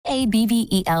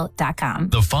RABBEL.com.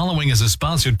 The following is a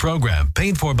sponsored program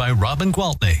paid for by Robin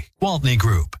Gwaltney, Gwaltney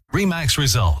Group, RE/MAX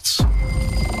Results.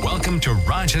 Welcome to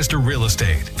Rochester Real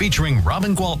Estate, featuring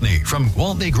Robin Gwaltney from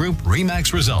Gwaltney Group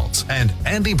RE/MAX Results and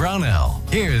Andy Brownell.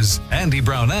 Here's Andy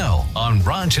Brownell on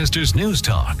Rochester's News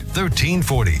Talk,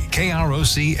 1340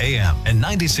 KROC AM and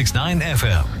 96.9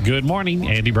 FM. Good morning,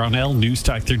 Andy Brownell, News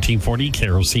Talk 1340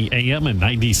 KROC AM and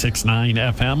 96.9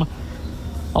 FM.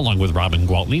 Along with Robin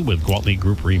Gwaltney with Gwaltney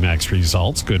Group RE/MAX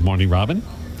Results. Good morning, Robin.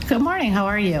 Good morning. How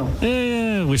are you?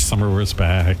 Wish summer was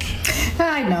back.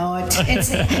 I know it.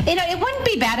 It's it wouldn't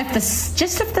be bad if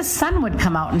the sun would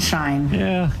come out and shine.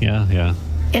 Yeah.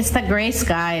 It's the gray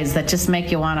skies that just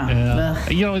make you wanna.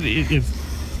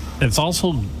 It's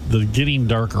also the getting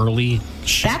dark early.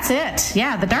 That's it.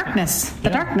 Yeah, the darkness.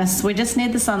 Darkness. We just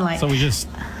need the sunlight. So we just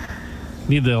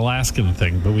need the Alaskan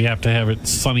thing, but we have to have it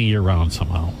sunny year round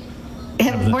somehow.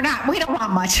 We don't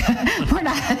want much. We're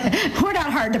not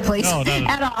hard to please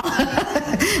at all.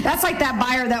 That's like that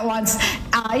buyer that wants,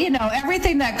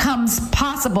 everything that comes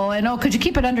possible. And could you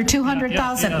keep it under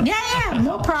 200,000? Yeah,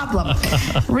 no problem.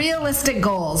 Realistic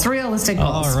goals. All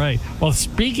right. Well,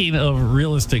 speaking of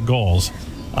realistic goals,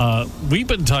 we've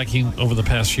been talking over the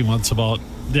past few months about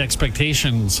the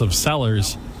expectations of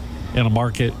sellers in a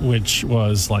market which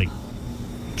was like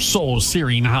so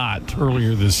searing hot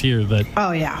earlier this year that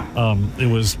it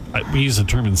was, we use the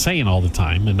term insane all the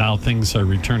time, and now things are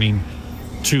returning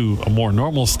to a more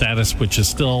normal status, which is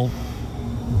still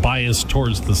biased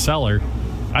towards the seller.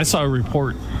 I saw a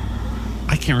report,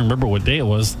 I can't remember what day it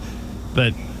was,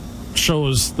 that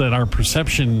shows that our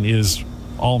perception is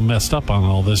all messed up on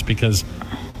all this, because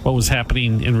what was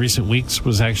happening in recent weeks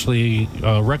was actually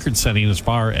record setting as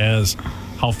far as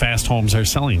how fast homes are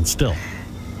selling still.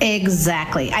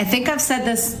 Exactly. I think I've said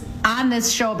this on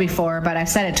this show before, but I've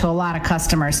said it to a lot of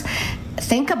customers.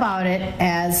 Think about it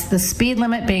as the speed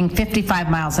limit being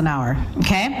 55 miles an hour,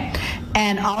 okay?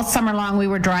 And all summer long we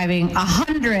were driving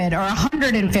 100 or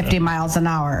 150 miles an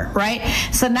hour, right?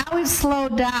 So now we've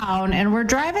slowed down and we're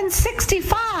driving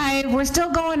 65. We're still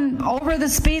going over the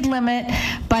speed limit,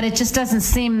 but it just doesn't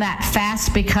seem that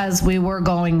fast because we were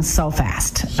going so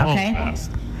fast, okay?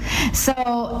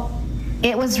 So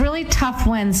it was really tough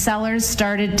when sellers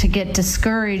started to get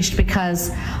discouraged because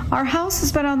our house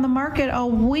has been on the market a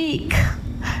week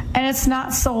and it's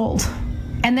not sold.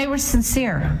 And they were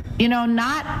sincere,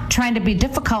 not trying to be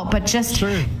difficult, but just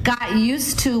got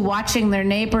used to watching their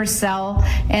neighbors sell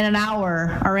in an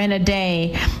hour or in a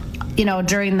day,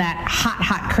 during that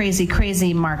hot,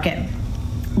 crazy market.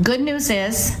 Good news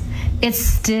is, it's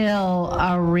still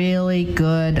a really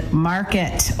good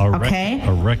market, okay?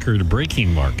 A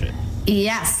record-breaking market.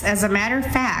 Yes. As a matter of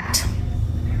fact,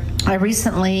 I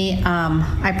recently,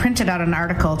 I printed out an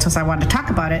article because I wanted to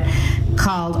talk about it,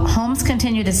 called Homes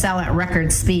Continue to Sell at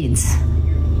Record Speeds.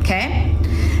 Okay?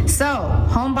 So,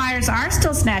 home buyers are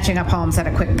still snatching up homes at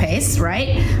a quick pace,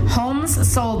 right? Homes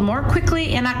sold more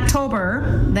quickly in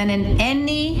October than in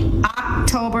any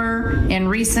October in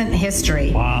recent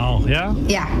history. Wow, yeah?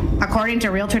 Yeah, according to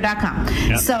Realtor.com.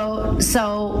 Yep. So,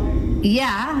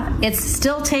 it's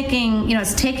still taking,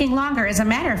 it's taking longer. As a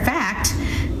matter of fact,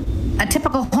 a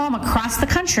typical home across the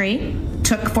country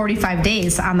took 45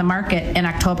 days on the market in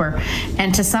October.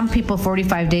 And to some people,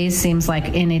 45 days seems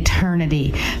like an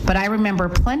eternity. But I remember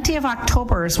plenty of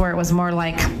Octobers where it was more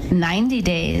like 90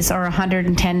 days or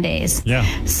 110 days. Yeah.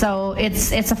 So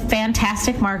it's a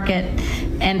fantastic market.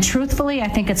 And truthfully, I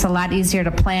think it's a lot easier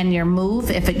to plan your move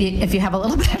if you have a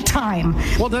little bit of time.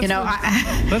 Well,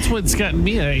 that's what's gotten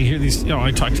me. I hear these,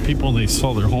 I talk to people and they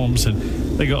sell their homes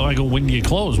and I go, when do you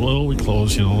close? Well, we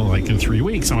close, like in 3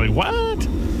 weeks. I'm like, what?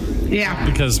 Yeah.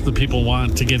 Because the people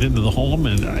want to get into the home,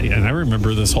 and I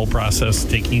remember this whole process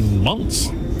taking months.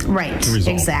 Right.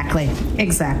 Exactly.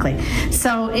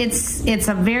 So it's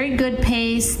a very good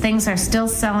pace. Things are still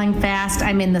selling fast.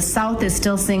 I mean, the South is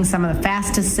still seeing some of the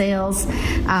fastest sales.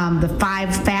 The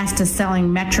 5 fastest selling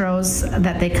metros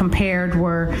that they compared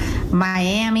were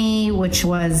Miami, which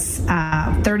was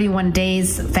 31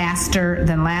 days faster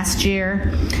than last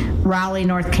year. Raleigh,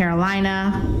 North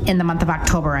Carolina, in the month of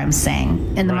October, I'm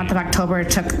saying. In the month of October, it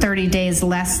took 30 days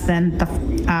less than the,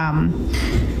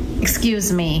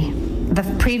 the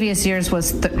previous years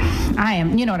was,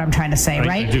 you know what I'm trying to say,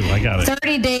 right? I do, I got it.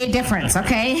 30-day difference,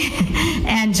 okay?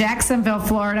 And Jacksonville,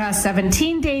 Florida,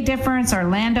 17-day difference.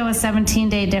 Orlando, a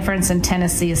 17-day difference. And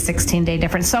Tennessee, a 16-day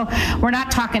difference. So we're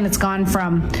not talking it's gone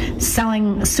from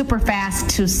selling super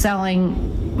fast to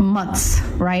selling months,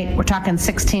 right? We're talking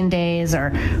 16 days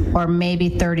or maybe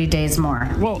 30 days more.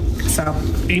 Well, so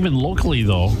even locally,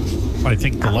 though, I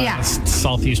think the last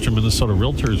Southeastern Minnesota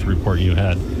Realtors report you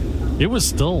had, it was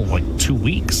still like 2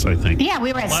 weeks, I think. Yeah,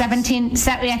 we were at 17, I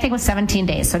think it was 17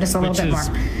 days, so just a little bit more.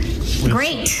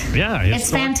 Great. Yeah. It's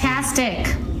fantastic.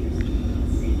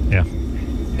 Yeah.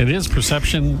 It is.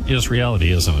 Perception is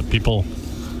reality, isn't it? People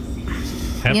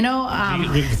have,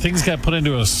 things got put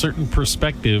into a certain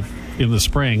perspective in the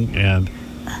spring, and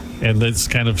it's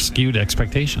kind of skewed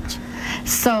expectations.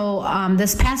 So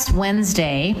this past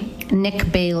Wednesday,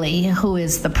 Nick Bailey, who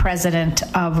is the president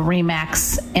of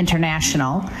RE/MAX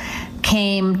International,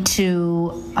 came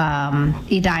to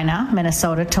Edina,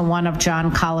 Minnesota, to one of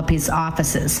John Colopy's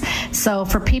offices. So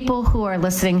for people who are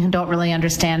listening who don't really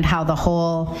understand how the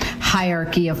whole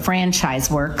hierarchy of franchise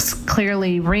works,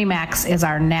 clearly RE/MAX is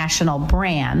our national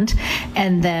brand,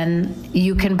 and then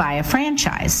you can buy a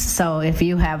franchise. So if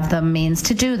you have the means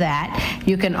to do that,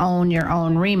 you can own your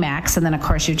own RE/MAX, and then of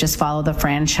course you just follow the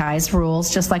franchise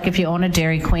rules, just like if you own a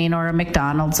Dairy Queen or a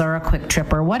McDonald's or a Quick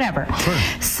Trip or whatever. Sure.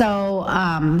 So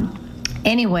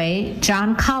anyway,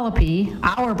 John Colopy,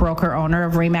 our broker owner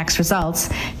of RE/MAX Results,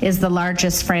 is the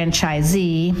largest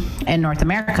franchisee in North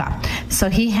America. So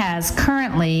he has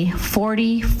currently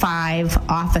 45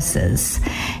 offices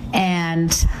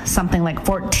and something like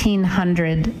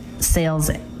 1,400 sales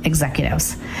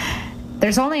executives.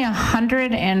 There's only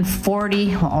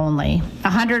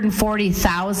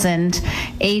 140,000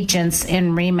 agents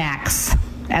in RE/MAX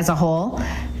as a whole,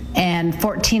 and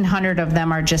 1,400 of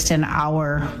them are just in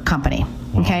our company.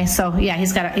 Okay, so yeah,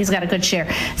 he's got a good share.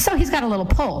 So he's got a little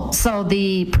pull. So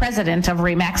the president of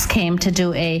RE/MAX came to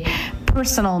do a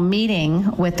personal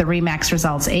meeting with the RE/MAX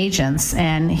Results agents,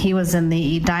 and he was in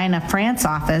the Edina, France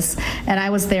office, and I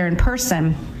was there in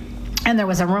person. And there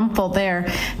was a room full there,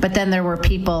 but then there were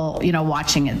people,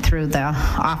 watching it through the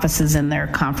offices in their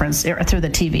conference, or through the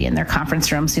TV in their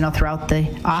conference rooms, throughout the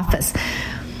office.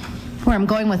 Where I'm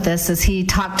going with this is he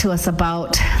talked to us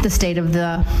about the state of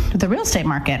the real estate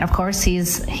market. Of course,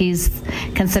 he's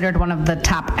considered one of the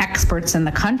top experts in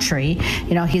the country.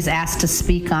 He's asked to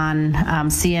speak on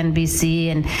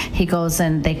CNBC, and he goes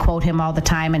and they quote him all the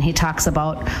time, and he talks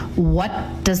about what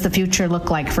does the future look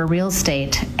like for real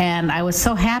estate. And I was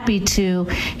so happy to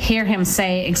hear him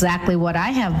say exactly what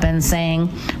I have been saying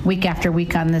week after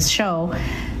week on this show.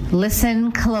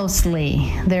 Listen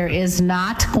closely. There is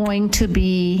not going to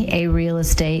be a real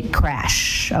estate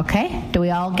crash, okay? Do we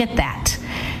all get that?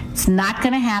 It's not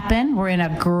going to happen. We're in a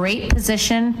great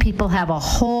position. People have a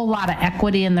whole lot of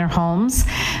equity in their homes.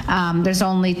 There's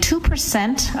only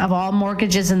 2% of all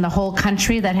mortgages in the whole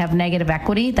country that have negative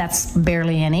equity. That's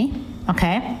barely any,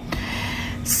 okay?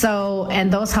 So, and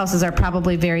those houses are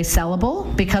probably very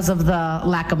sellable because of the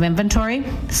lack of inventory.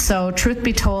 So, truth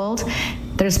be told,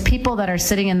 there's people that are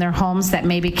sitting in their homes that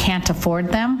maybe can't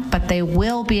afford them, but they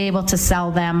will be able to sell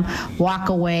them, walk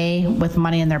away with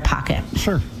money in their pocket.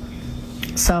 Sure.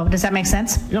 So does that make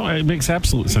sense? It makes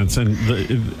absolute sense. And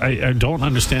I don't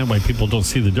understand why people don't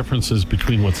see the differences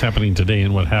between what's happening today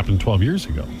and what happened 12 years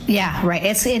ago. Yeah, right.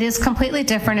 It is completely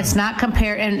different. It's not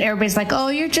compared. And everybody's like, oh,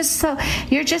 you're just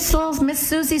little Miss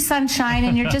Susie Sunshine,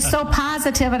 and you're just so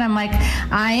positive. And I'm like,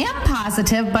 I am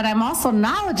positive, but I'm also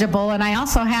knowledgeable, and I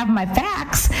also have my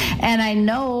facts, and I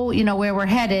know, where we're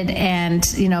headed. And,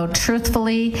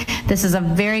 truthfully, this is a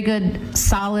very good,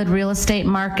 solid real estate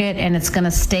market, and it's going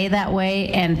to stay that way.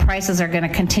 And prices are going to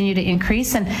continue to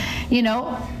increase. And,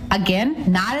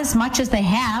 again, not as much as they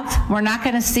have. We're not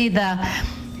going to see the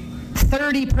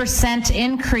 30%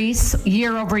 increase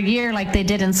year over year like they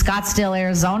did in Scottsdale,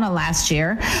 Arizona last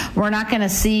year. We're not going to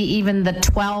see even the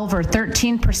 12 or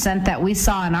 13% that we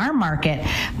saw in our market,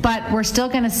 but we're still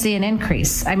going to see an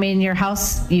increase. I mean, your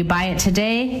house, you buy it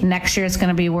today, next year it's going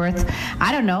to be worth,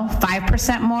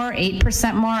 5% more,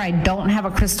 8% more. I don't have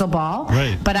a crystal ball,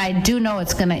 right, but I do know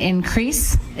it's going to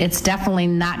increase. It's definitely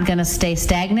not going to stay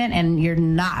stagnant, and you're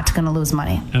not going to lose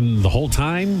money. And the whole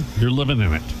time, you're living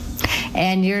in it.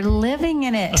 And you're living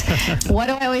in it. What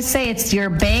do I always say? It's your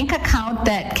bank account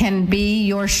that can be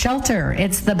your shelter.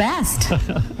 It's the best.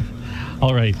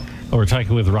 All right. Well, we're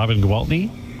talking with Robin Gwaltney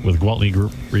with Gwaltney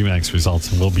Group RE/MAX Results,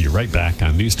 and we'll be right back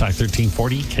on News Talk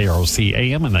 1340, KROC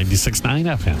AM and 96.9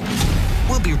 FM.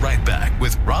 We'll be right back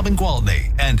with Robin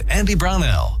Gwaltney and Andy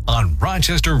Brownell on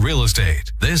Rochester Real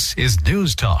Estate. This is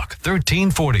News Talk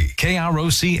 1340,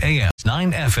 KROC AM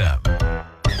 9 FM.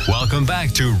 Welcome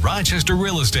back to Rochester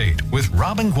Real Estate with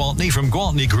Robin Gwaltney from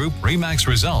Gwaltney Group RE/MAX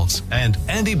Results and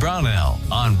Andy Brownell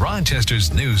on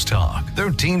Rochester's News Talk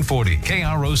 1340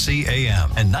 KROC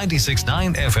AM and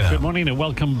 96.9 FM. Good morning and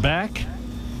welcome back.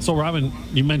 So, Robin,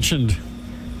 you mentioned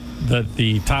that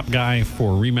the top guy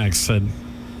for RE/MAX said,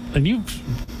 and you've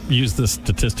used this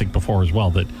statistic before as well,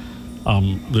 that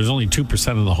there's only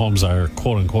 2% of the homes are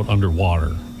quote unquote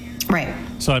underwater. Right.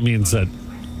 So that means that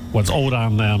what's owed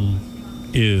on them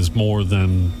is more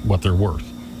than what they're worth.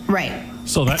 Right.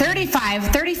 So that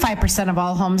 35% of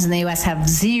all homes in the U.S. have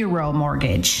zero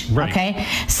mortgage. Right. Okay,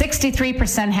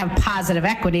 63% have positive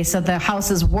equity, so the house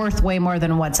is worth way more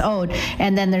than what's owed.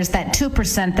 And then there's that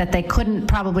 2% that they couldn't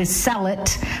probably sell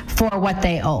it for what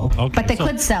they owe, Okay, but they so-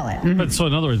 could sell it. Mhm. But so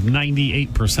in other words,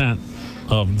 98%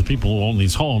 of the people who own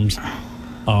these homes,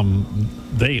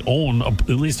 they own at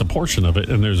least a portion of it,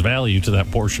 and there's value to that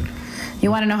portion. You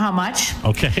want to know how much?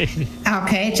 Okay.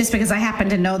 Okay, just because I happen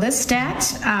to know this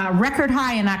stat, record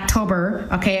high in October,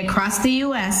 okay, across the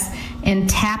U.S. in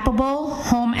tappable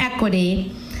home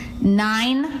equity,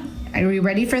 are we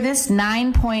ready for this?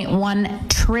 $9.1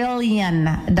 trillion.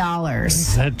 That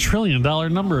 $1 trillion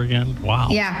number again. Wow.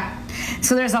 Yeah.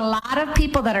 So there's a lot of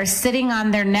people that are sitting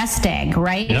on their nest egg,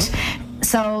 right? Yep.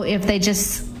 So if they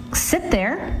just sit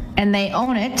there and they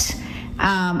own it,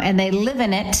 and they live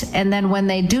in it, and then when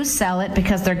they do sell it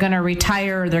because they're going to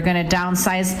retire or they're going to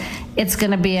downsize, it's going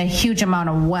to be a huge amount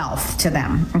of wealth to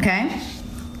them, okay?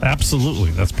 Absolutely.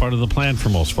 That's part of the plan for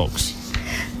most folks.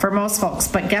 For most folks.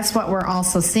 But guess what we're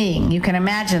also seeing? You can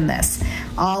imagine this.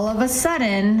 All of a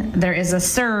sudden, there is a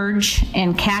surge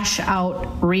in cash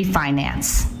out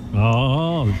refinance.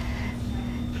 Oh.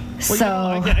 Well,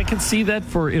 So I can see that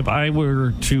for if I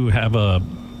were to have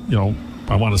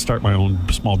I want to start my own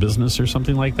small business or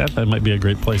something like that. That might be a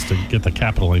great place to get the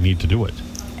capital I need to do it.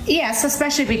 yes,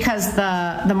 especially because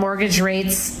the mortgage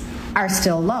rates are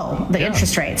still low, the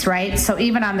interest rates, right? So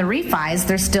even on the refis,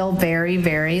 they're still very,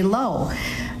 very low.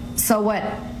 So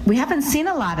we haven't seen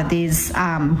a lot of these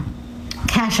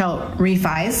cash out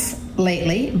refis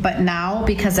lately, but now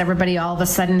because everybody all of a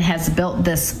sudden has built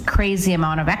this crazy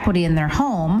amount of equity in their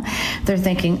home, they're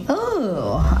thinking,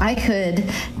 oh, I could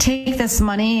take this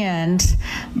money and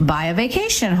buy a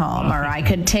vacation home, or I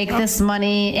could take this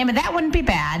money. I mean, that wouldn't be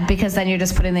bad because then you're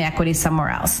just putting the equity somewhere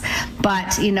else.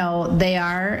 But, they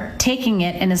are taking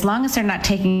it, and as long as they're not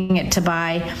taking it to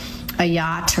buy a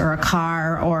yacht or a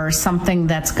car or something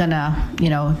that's gonna,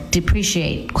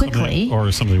 depreciate quickly.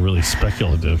 Or something really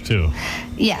speculative, too.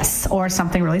 Yes, or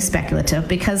something really speculative,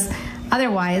 because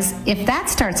otherwise, if that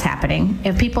starts happening,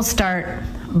 if people start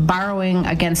borrowing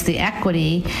against the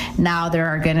equity, now there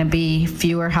are going to be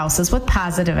fewer houses with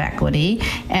positive equity,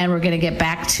 and we're going to get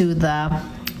back to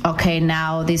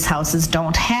now these houses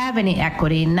don't have any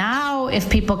equity. Now, if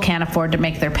people can't afford to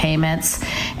make their payments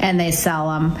and they sell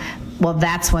them, well,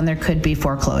 that's when there could be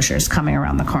foreclosures coming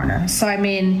around the corner. So, I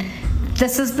mean,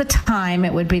 this is the time.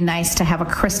 It would be nice to have a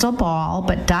crystal ball,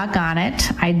 but doggone it,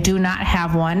 I do not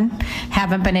have one.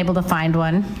 Haven't been able to find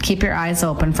one. Keep your eyes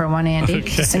open for one, Andy, Okay.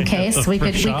 just in case. We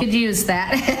could use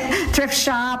that. Thrift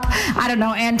shop, I don't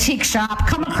know, antique shop.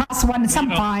 Come across one, some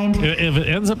find. If it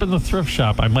ends up in the thrift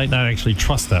shop, I might not actually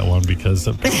trust that one because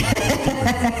of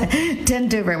Didn't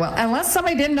do very well, unless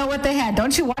somebody didn't know what they had.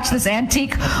 Don't you watch this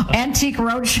antique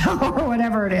roadshow or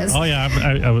whatever it is? Oh yeah,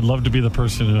 I would love to be the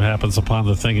person who happens upon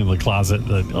the thing in the closet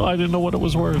that I didn't know what it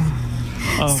was worth.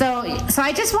 So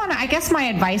I just want to, I guess my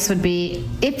advice would be,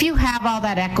 if you have all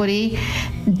that equity,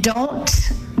 don't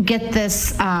get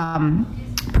this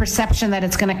perception that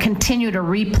it's going to continue to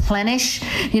replenish.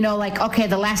 Okay,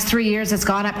 the last 3 years it's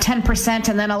gone up 10%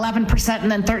 and then 11%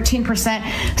 and then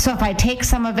 13%. So if I take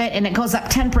some of it and it goes up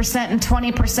 10% and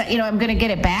 20%, I'm going to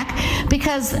get it back.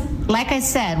 Because like I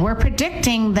said, we're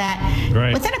predicting that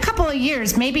within a couple of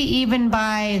years, maybe even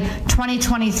by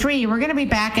 2023, we're going to be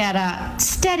back at a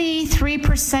steady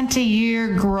 3% a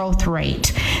year growth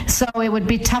rate. So it would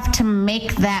be tough to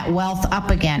make that wealth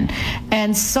up again.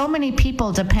 And so many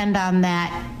people depend on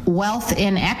that wealth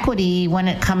in equity when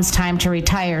it comes time to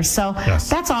retire. So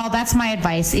that's my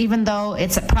advice. Even though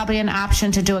it's probably an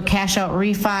option to do a cash out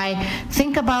refi,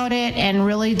 think about it and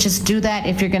really just do that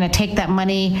if you're going to take that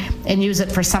money and use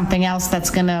it for something else that's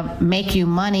going to make you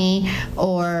money,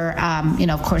 or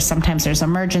of course sometimes there's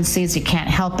emergencies, you can't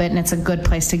help it, and it's a good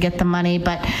place to get the money.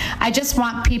 But I just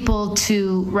want people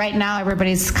to, right now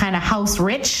everybody's kind of house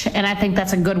rich, and I think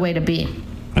that's a good way to be.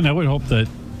 And I would hope that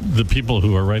the people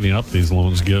who are writing up these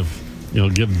loans give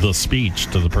the speech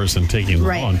to the person taking the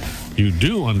loan. You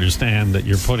do understand that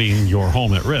you're putting your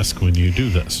home at risk when you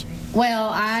do this. Well,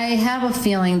 I have a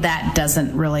feeling that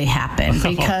doesn't really happen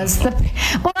because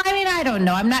I don't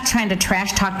know. I'm not trying to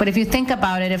trash talk, but if you think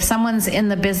about it, if someone's in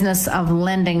the business of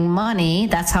lending money,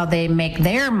 that's how they make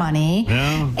their money.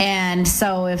 Yeah. And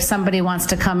so if somebody wants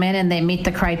to come in and they meet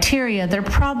the criteria, they're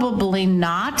probably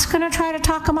not going to try to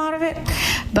talk them out of it.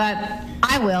 But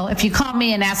I will. If you call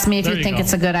me and ask me if you think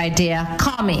it's a good idea,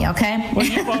 call me, okay? Well,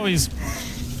 you've always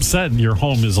said your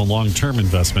home is a long-term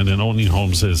investment, and owning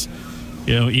homes is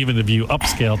even if you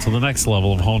upscale to the next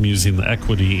level of home using the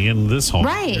equity in this home,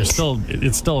 Right.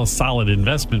 it's still a solid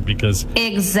investment because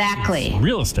Exactly. it's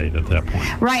real estate at that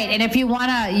point. Right, and if you want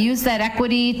to use that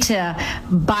equity to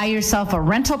buy yourself a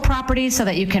rental property so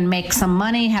that you can make some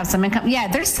money, have some income,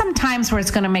 there's some times where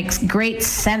it's going to make great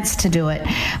sense to do it,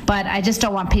 but I just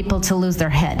don't want people to lose their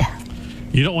head.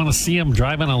 You don't want to see them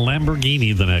driving a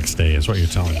Lamborghini the next day, is what you're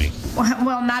telling me.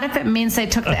 Well, not if it means they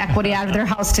took the equity out of their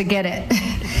house to get it.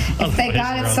 If they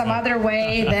got it some other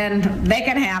way, then they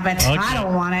can have it. Okay. I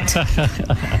don't want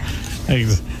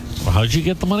it. Well, how'd you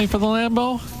get the money for the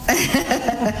Lambo?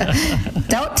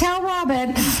 Don't tell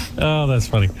Robin. Oh, that's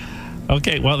funny.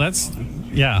 Okay, well, I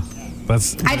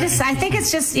think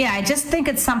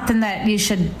it's something that you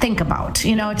should think about.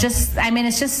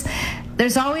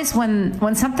 There's always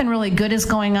when something really good is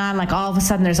going on, like all of a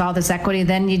sudden there's all this equity,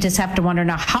 then you just have to wonder,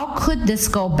 now, how could this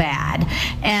go bad?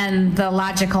 And the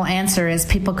logical answer is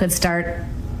people could start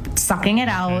sucking it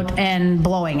out and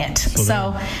blowing it.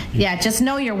 So just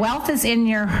know your wealth is in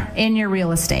your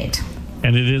real estate.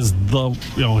 And it is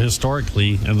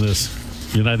historically in this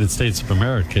United States of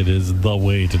America, it is the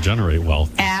way to generate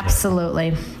wealth.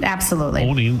 Absolutely.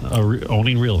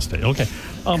 Owning real estate. Okay.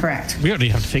 Correct. We already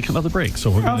have to take another break,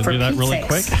 so we're going to do that really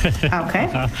quick.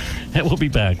 Okay. And we'll be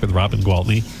back with Robin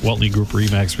Gwaltney, Gwaltney Group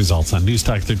RE/MAX results on News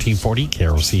Talk 1340,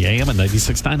 KROC AM and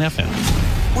 96.9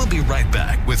 FM. We'll be right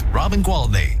back with Robin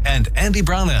Gwaltney and Andy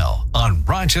Brownell on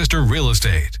Rochester Real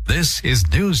Estate. This is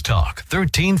News Talk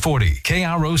 1340,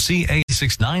 KROC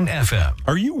 86.9 FM.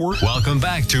 Are you working? Welcome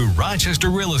back to Rochester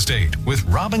Real Estate with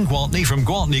Robin Gwaltney from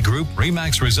Gwaltney Group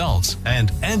RE/MAX Results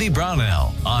and Andy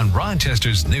Brownell on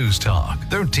Rochester's News Talk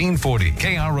 1340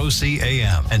 KROC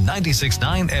AM and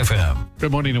 96.9 FM.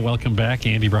 Good morning and welcome back.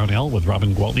 Andy Brownell with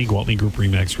Robin Gwaltney, Gwaltney Group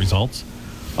RE/MAX Results.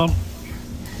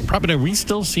 Robin, are we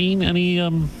still seeing any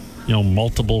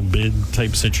multiple bid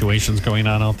type situations going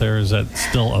on out there? Is that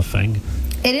still a thing?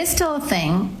 It is still a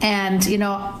thing, and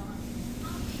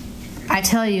I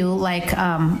tell you,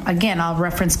 again, I'll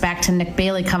reference back to Nick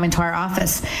Bailey coming to our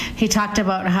office. He talked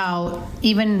about how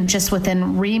even just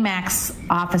within RE/MAX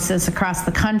offices across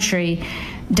the country,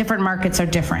 different markets are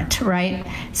different, right?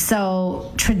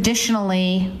 So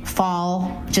traditionally,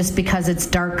 fall, just because it's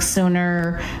dark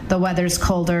sooner, the weather's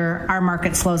colder, our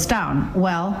market slows down.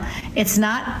 Well, it's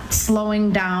not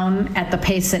slowing down at the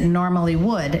pace it normally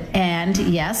would. And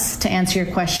yes, to answer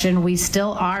your question, we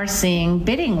still are seeing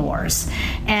bidding wars.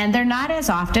 And they're not as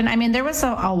often. I mean, there was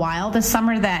a while this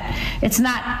summer that it's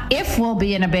not if we'll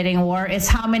be in a bidding war, it's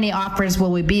how many offers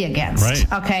will we be against.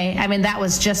 Right. Okay? I mean, that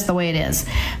was just the way it is.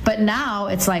 But now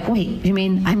it's like, wait, you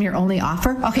mean I'm your only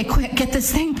offer? Okay, quick, get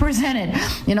this thing presented.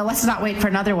 Let's not wait for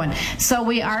another one. So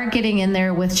we are getting in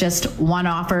there with just one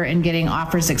offer and getting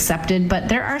offers accepted, but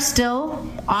there are still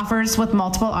offers with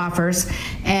multiple offers.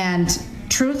 And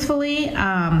truthfully,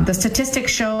 the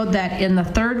statistics showed that in the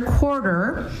third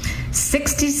quarter,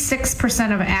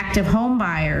 66% of active home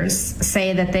buyers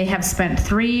say that they have spent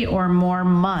 3 or more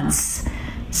months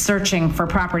searching for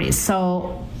properties.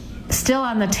 So still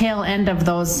on the tail end of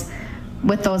those,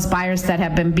 with those buyers that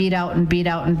have been beat out,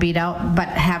 but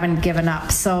haven't given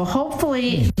up. So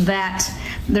hopefully that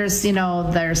there's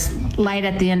light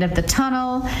at the end of the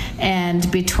tunnel,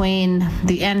 and between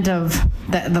the end of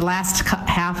the last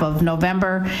half of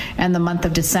November and the month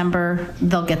of December,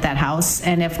 they'll get that house.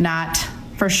 And if not,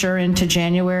 for sure into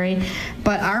January.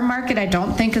 But our market, I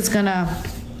don't think, is going to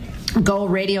go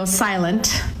radio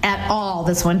silent at all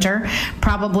this winter.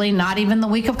 Probably not even the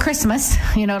week of Christmas.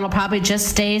 It'll probably just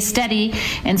stay steady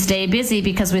and stay busy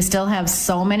because we still have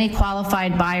so many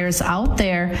qualified buyers out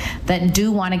there that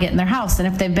do want to get in their house. And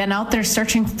if they've been out there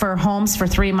searching for homes for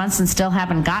 3 months and still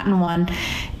haven't gotten one,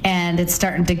 and it's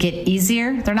starting to get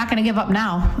easier, they're not going to give up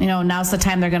now. Now's the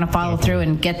time they're going to follow through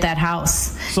and get that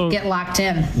house, get locked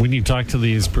in. When you talk to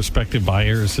these prospective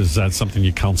buyers, is that something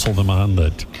you counsel them on,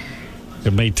 that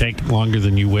it may take longer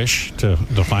than you wish to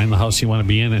find the house you want to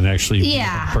be in and actually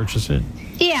purchase it?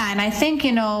 Yeah, and I think,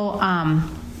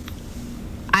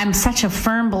 I'm such a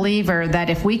firm believer that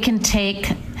if we can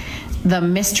take the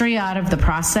mystery out of the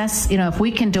process, if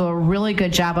we can do a really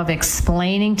good job of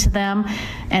explaining to them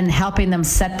and helping them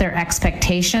set their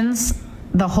expectations,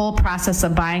 the whole process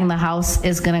of buying the house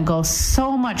is going to go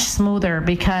so much smoother.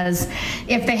 Because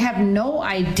if they have no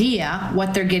idea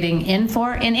what they're getting in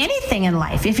for in anything in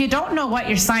life, if you don't know what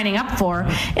you're signing up for,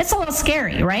 it's a little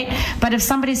scary, right? But if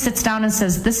somebody sits down and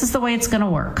says, this is the way it's going to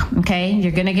work, okay,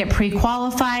 you're going to get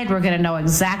pre-qualified, we're going to know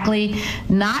exactly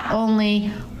not only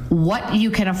what you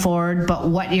can afford, but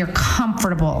what you're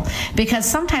comfortable. Because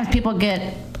sometimes people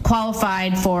get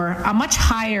qualified for a much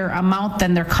higher amount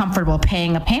than they're comfortable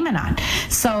paying a payment on.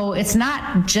 So it's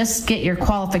not just get your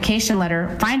qualification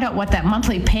letter, find out what that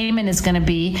monthly payment is going to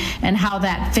be and how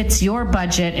that fits your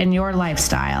budget and your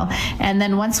lifestyle. And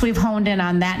then once we've honed in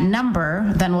on that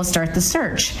number, then we'll start the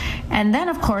search. And then,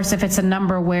 of course, if it's a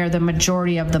number where the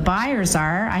majority of the buyers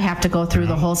are, I have to go through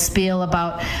the whole spiel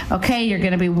about, okay, you're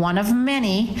going to be one of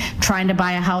many trying to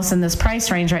buy a house in this price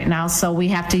range right now, so we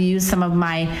have to use some of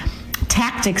my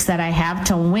tactics that I have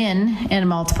to win in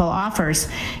multiple offers.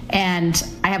 And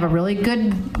I have a really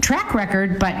good track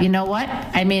record, but you know what?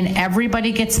 I mean,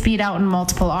 everybody gets beat out in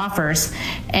multiple offers,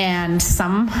 and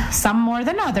some more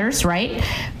than others, right?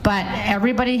 But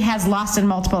everybody has lost in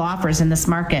multiple offers in this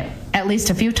market at least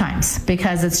a few times,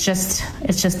 because it's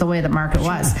just the way the market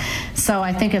was. So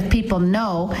I think if people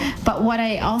know, but what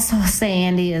I also say,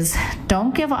 Andy, is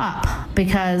don't give up,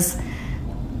 because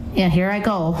here I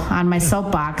go on my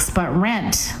soapbox, but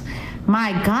rent,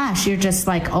 my gosh, you're just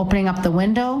like opening up the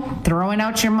window, throwing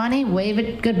out your money, wave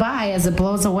it goodbye as it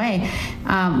blows away.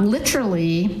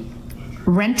 Literally,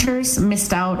 renters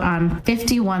missed out on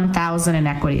 $51,000 in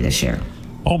equity this year.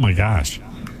 Oh my gosh.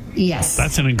 Yes.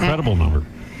 That's an incredible number.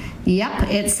 Yep.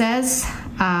 It says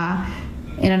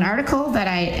in an article that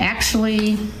I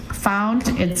actually found,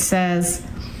 it says,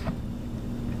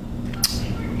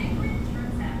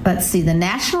 let's see, the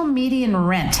national median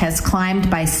rent has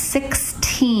climbed by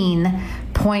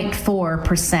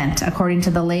 16.4%, according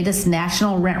to the latest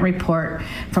national rent report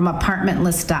from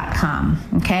apartmentlist.com.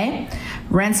 Okay?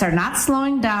 Rents are not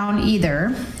slowing down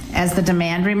either, as the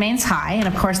demand remains high. And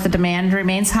of course, the demand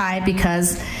remains high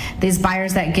because these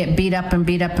buyers that get beat up and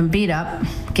beat up and beat up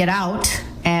get out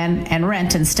and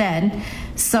rent instead.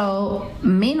 So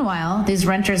meanwhile, these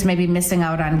renters may be missing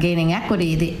out on gaining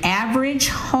equity. The average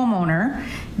homeowner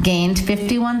gained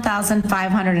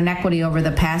 $51,500 in equity over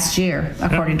the past year,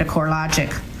 according to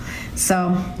CoreLogic.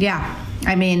 So yeah,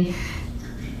 I mean,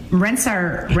 rents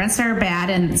are bad,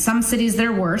 and some cities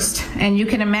they're worst. And you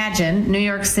can imagine, New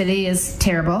York City is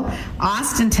terrible.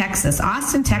 Austin, Texas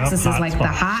is like the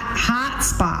hot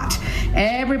spot.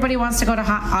 Everybody wants to go to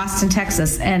Austin,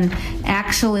 Texas. And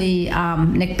actually,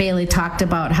 Nick Bailey talked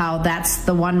about how that's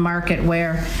the one market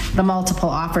where the multiple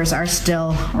offers are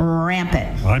still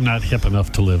rampant. I'm not hip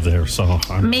enough to live there, so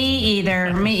Me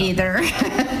either.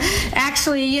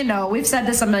 Actually, we've said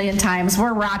this a million times.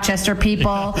 We're Rochester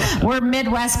people. We're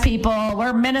Midwest people.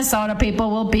 We're Minnesota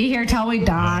people. We'll be here till we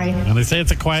die. And they say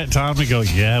it's a quiet town. We go,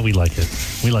 yeah, we like it.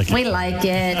 We like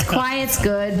it. Quiet's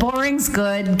good. Boring's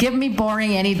good. Give me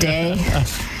boring any day.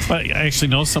 But I actually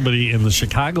know somebody in the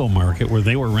Chicago market where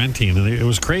they were renting, and it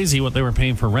was crazy what they were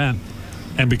paying for rent.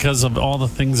 And because of all the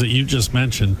things that you just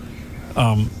mentioned,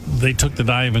 they took the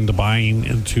dive into buying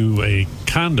into a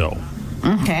condo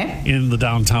in the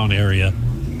downtown area.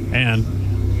 And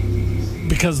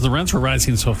because the rents were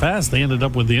rising so fast, they ended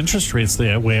up with the interest rates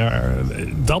were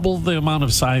double the amount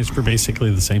of size for basically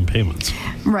the same payments.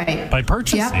 Right. By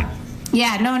purchasing. Yep.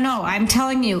 Yeah, no, I'm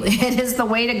telling you, it is the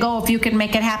way to go if you can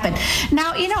make it happen.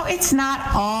 Now, it's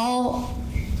not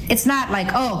like,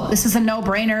 oh, this is a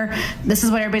no-brainer. This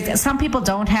is what everybody's. Some people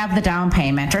don't have the down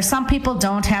payment, or some people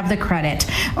don't have the credit,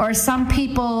 or some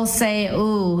people say,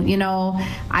 ooh,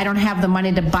 I don't have the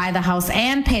money to buy the house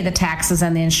and pay the taxes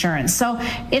and the insurance. So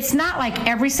it's not like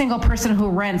every single person who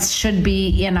rents should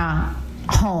be in a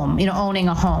home, owning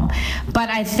a home. But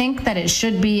I think that it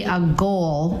should be a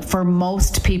goal for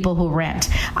most people who rent.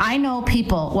 I know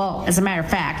people, well, as a matter of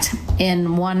fact,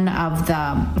 in one of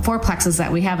the fourplexes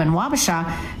that we have in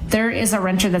Wabasha, there is a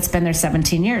renter that's been there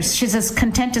 17 years. She's as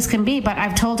content as can be, but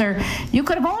I've told her, you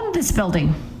could have owned this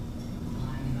building.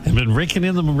 And been raking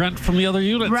in the rent from the other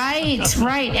units. Right.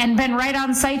 And been right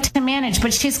on site to manage.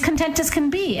 But she's content as can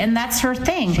be, and that's her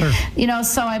thing. Sure.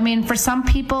 So I mean, for some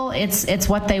people, it's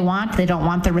what they want. They don't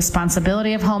want the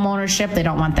responsibility of home ownership. They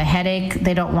don't want the headache.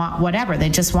 They don't want whatever. They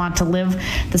just want to live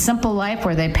the simple life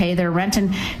where they pay their rent.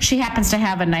 And she happens to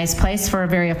have a nice place for a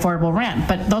very affordable rent.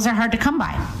 But those are hard to come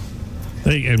by.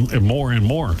 And more and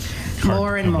more.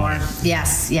 More and more.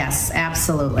 Yes,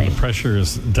 absolutely. The pressure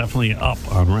is definitely up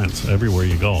on rents everywhere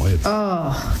you go.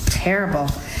 Terrible.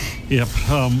 Yep.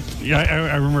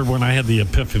 I remember when I had the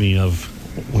epiphany of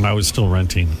when I was still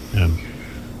renting, and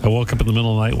I woke up in the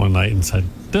middle of the night one night and said,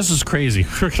 this is crazy.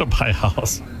 We're going to buy a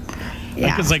house.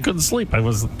 Yeah. Because I couldn't sleep. I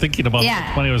was thinking about how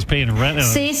much money I was paying in rent.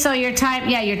 See, so your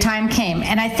time came.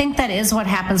 And I think that is what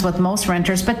happens with most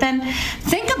renters. But then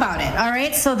think about it, all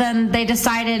right? So then they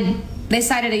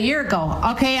decided a year ago,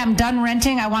 okay, I'm done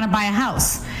renting. I want to buy a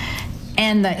house.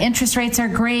 and the interest rates are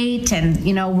great, and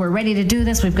we're ready to do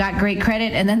this, we've got great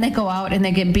credit, and then they go out and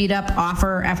they get beat up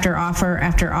offer after offer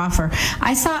after offer.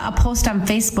 I saw a post on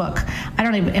Facebook. I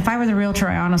don't even, if I were the realtor,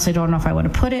 I honestly don't know if I would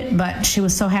have put it, but she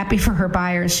was so happy for her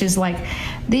buyers. She's like,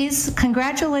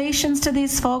 congratulations to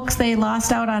these folks, they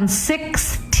lost out on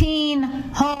 16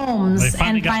 homes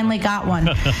and finally got one.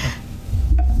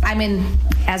 I mean,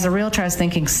 as a realtor, I was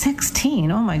thinking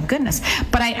 16. Oh my goodness!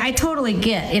 But I totally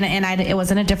get, it was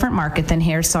in a different market than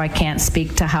here, so I can't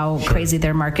speak to how crazy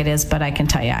their market is. But I can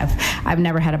tell you, I've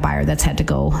never had a buyer that's had to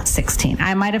go 16.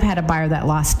 I might have had a buyer that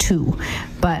lost 2,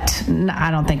 but I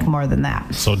don't think more than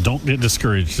that. So don't get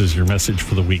discouraged is your message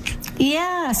for the week.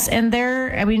 Yes, and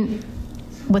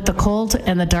with the cold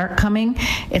and the dark coming,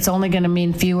 it's only going to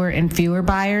mean fewer and fewer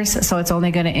buyers. So it's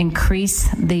only going to increase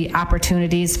the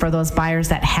opportunities for those buyers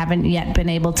that haven't yet been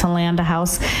able to land a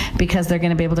house, because they're going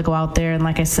to be able to go out there and,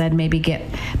 like I said, maybe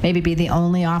be the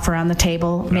only offer on the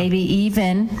table. Yeah. Maybe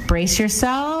even, brace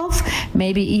yourself,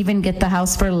 maybe even get the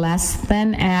house for less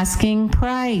than asking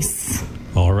price.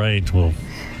 All right. Well,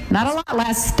 not a lot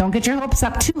less. Don't get your hopes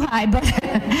up too high, but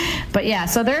yeah.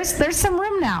 So there's some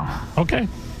room now. Okay.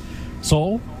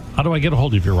 So, how do I get a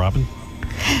hold of you, Robin?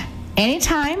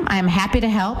 Anytime. I'm happy to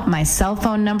help. My cell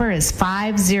phone number is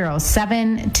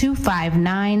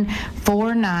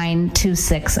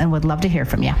 507-259-4926, and would love to hear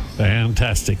from you.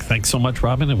 Fantastic. Thanks so much,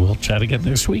 Robin, and we'll chat again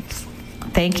next week.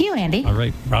 Thank you, Andy. All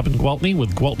right. Robin Gwaltney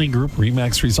with Gwaltney Group,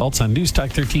 RE/MAX Results on News Talk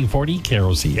 1340,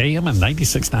 KROC AM and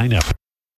 96.9 FM.